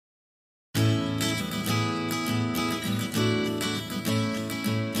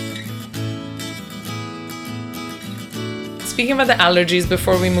speaking about the allergies,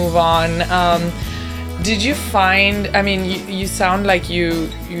 before we move on, did you find, I mean, you sound like you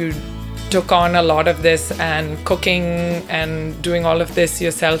took on a lot of this and cooking and doing all of this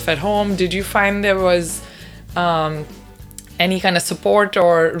yourself at home. Did you find there was any kind of support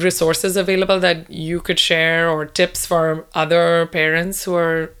or resources available that you could share, or tips for other parents who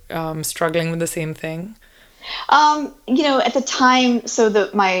are struggling with the same thing? At the time,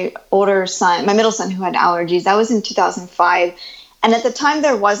 my middle son who had allergies, that was in 2005. And at the time,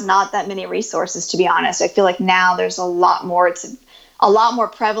 there was not that many resources, to be honest. I feel like now there's a lot more. It's a lot more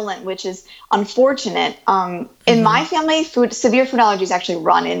prevalent, which is unfortunate. In my family, severe food allergies actually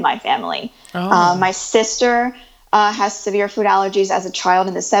run in my family. My sister has severe food allergies as a child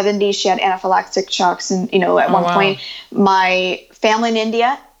in the 70s. She had anaphylactic shocks. And, at one point, my family in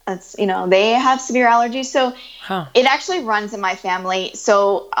India, they have severe allergies. So it actually runs in my family.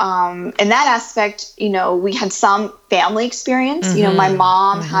 So in that aspect, we had some family experience. My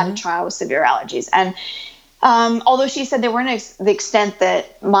mom had a child with severe allergies. And although she said they weren't the extent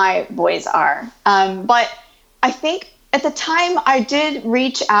that my boys are. But I think at the time I did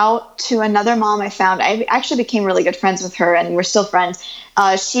reach out to another mom I found. I actually became really good friends with her, and we're still friends.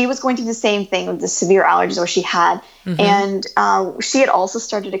 She was going through the same thing with the severe allergies, or she had. And she had also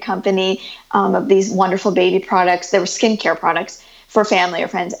started a company of these wonderful baby products. They were skincare products for family or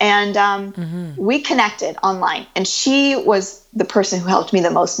friends. And we connected online. And she was the person who helped me the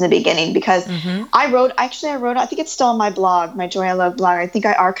most in the beginning, because I wrote, I think it's still on my blog, my Joya Love blog. I think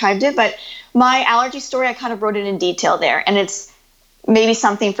I archived it. But my allergy story, I kind of wrote it in detail there. And it's maybe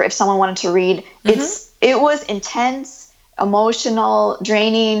something for if someone wanted to read. It was intense, emotional,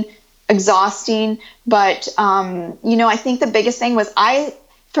 draining, exhausting. But, I think the biggest thing was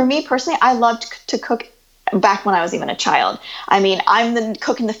for me personally, I loved to cook back when I was even a child. I mean, I'm the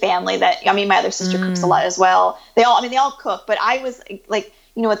cook in the family my other sister cooks a lot as well. They all cook, but I was like,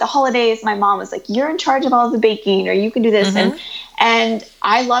 at the holidays, my mom was like, you're in charge of all of the baking, or you can do this. And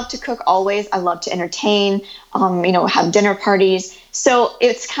I love to cook always. I love to entertain, have dinner parties. So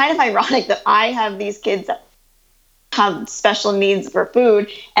it's kind of ironic that I have these kids that have special needs for food,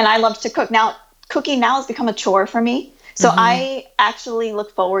 and I love to cook. Now, cooking now has become a chore for me. So I actually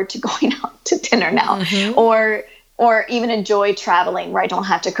look forward to going out to dinner now, or even enjoy traveling where I don't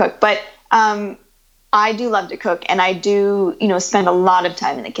have to cook. But I do love to cook, and I do, spend a lot of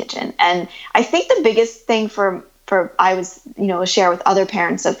time in the kitchen. And I think the biggest thing I was, share with other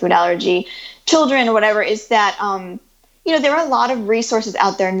parents of food allergy children or whatever, is that, there are a lot of resources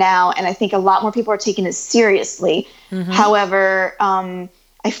out there now, and I think a lot more people are taking it seriously. However,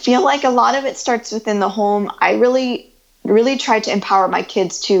 I feel like a lot of it starts within the home. I really try to empower my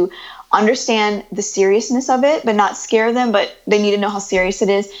kids to understand the seriousness of it, but not scare them, but they need to know how serious it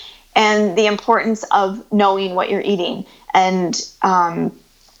is, and the importance of knowing what you're eating. And, I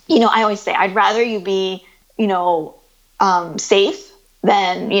always say, I'd rather you be, safe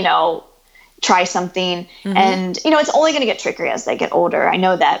than, try something. And, it's only going to get trickier as they get older. I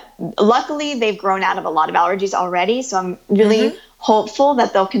know that. Luckily, they've grown out of a lot of allergies already. So I'm really hopeful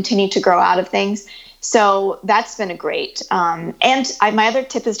that they'll continue to grow out of things. So that's been a great. My other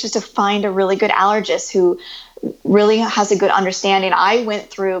tip is just to find a really good allergist who really has a good understanding. I went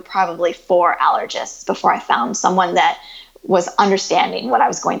through probably 4 allergists before I found someone that was understanding what I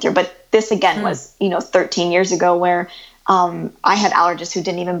was going through. But this again was, 13 years ago, where I had allergists who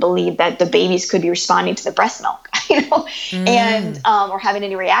didn't even believe that the babies could be responding to the breast milk, and or having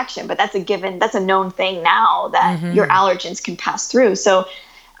any reaction. But that's a given. That's a known thing now that your allergens can pass through. So,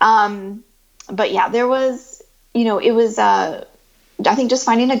 but yeah, there was, it was, I think just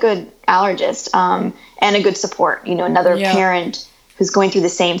finding a good allergist and a good support, another parent who's going through the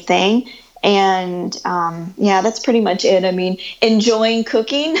same thing. And that's pretty much it. I mean, enjoying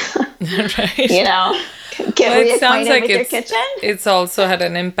cooking, right. Get reacquainted with your kitchen. It's also had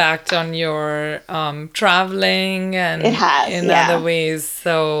an impact on your traveling and it has, in other ways.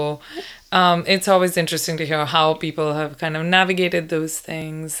 So it's always interesting to hear how people have kind of navigated those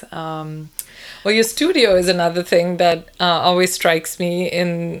things. Well, your studio is another thing that always strikes me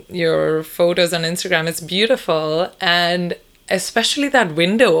in your photos on Instagram. It's beautiful, and especially that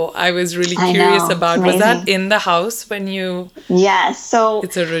window, I was really curious about. Was that in the house when you? Yes. So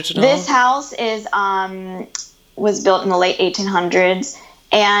it's original. This house was built in the late 1800s,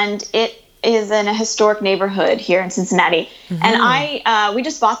 and it is in a historic neighborhood here in Cincinnati. And we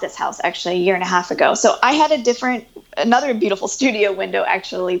just bought this house actually a year and a half ago. So I had another beautiful studio window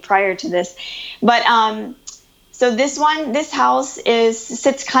actually prior to this. But so this house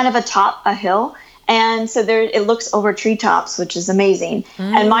sits kind of atop a hill. And so there, it looks over treetops, which is amazing.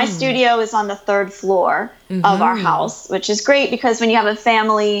 And my studio is on the third floor of our house, which is great because when you have a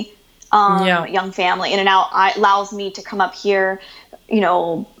family, young family in and out, it allows me to come up here,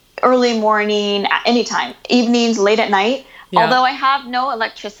 early morning, anytime, evenings, late at night. Yeah. Although I have no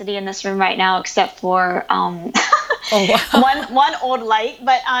electricity in this room right now, except for one old light,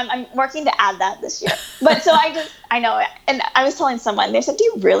 but I'm working to add that this year. But so I know, and I was telling someone, they said, "Do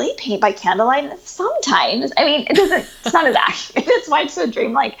you really paint by candlelight?" And sometimes, I mean, it's not as accurate. That's why it's so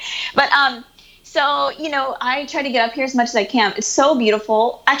dreamlike. But so I try to get up here as much as I can. It's so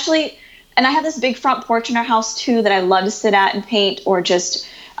beautiful, actually, and I have this big front porch in our house too that I love to sit at and paint, or just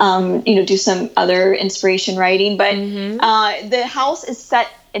do some other inspiration writing. But the house is set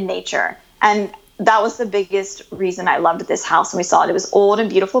in nature, and that was the biggest reason I loved this house when we saw it. It was old and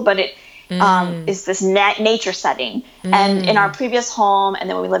beautiful, but it is this nature setting. And in our previous home, and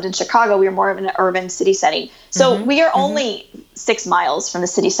then when we lived in Chicago, we were more of an urban city setting. So we are only 6 miles from the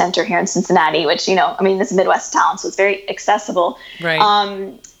city center here in Cincinnati, which, it's a Midwest town, so it's very accessible. Right.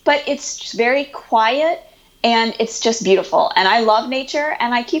 But it's just very quiet. And it's just beautiful. And I love nature.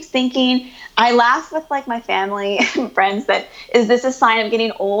 And I keep thinking, I laugh with my family and friends that, is this a sign of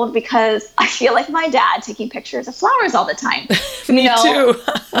getting old? Because I feel like my dad taking pictures of flowers all the time. Me too.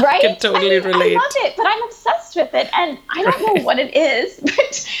 Right? I can totally relate. I love it, but I'm obsessed with it. And I don't know what it is.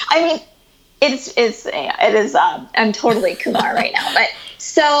 But I mean, it is, I'm totally Kumar right now. But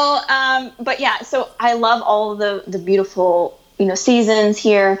so, so I love all the beautiful, seasons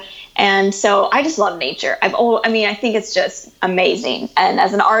here. And so I just love nature. I think it's just amazing. And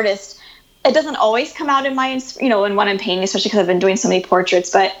as an artist, it doesn't always come out in my, in what I'm painting, especially because I've been doing so many portraits.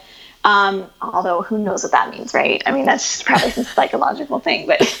 But although who knows what that means, right? I mean, that's just probably some psychological thing.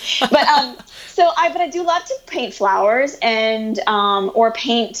 But I do love to paint flowers and or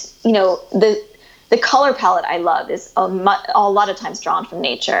paint. The color palette I love is a lot of times drawn from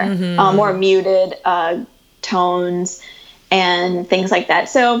nature, more muted tones and things like that.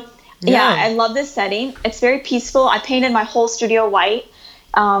 So. Yeah, I love this setting. It's very peaceful. I painted my whole studio white.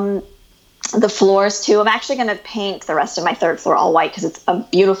 The floors, too. I'm actually going to paint the rest of my third floor all white because it's a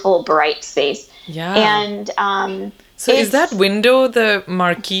beautiful, bright space. Yeah. And so is that window the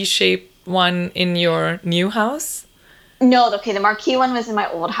marquee-shaped one in your new house? No, okay. The marquee one was in my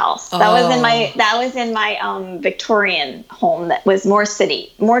old house. That was in my Victorian home that was more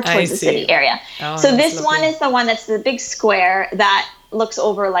towards the city area. Oh, so this one is the one that's the big square that looks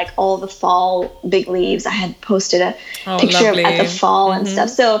over all the fall big leaves. I had posted a picture at the fall and stuff.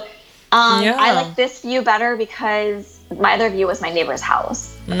 So I like this view better because my other view was my neighbor's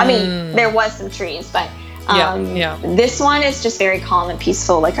house. I mean, there was some trees, but this one is just very calm and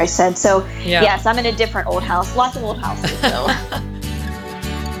peaceful, like I said. So yes, I'm in a different old house. Lots of old houses. So.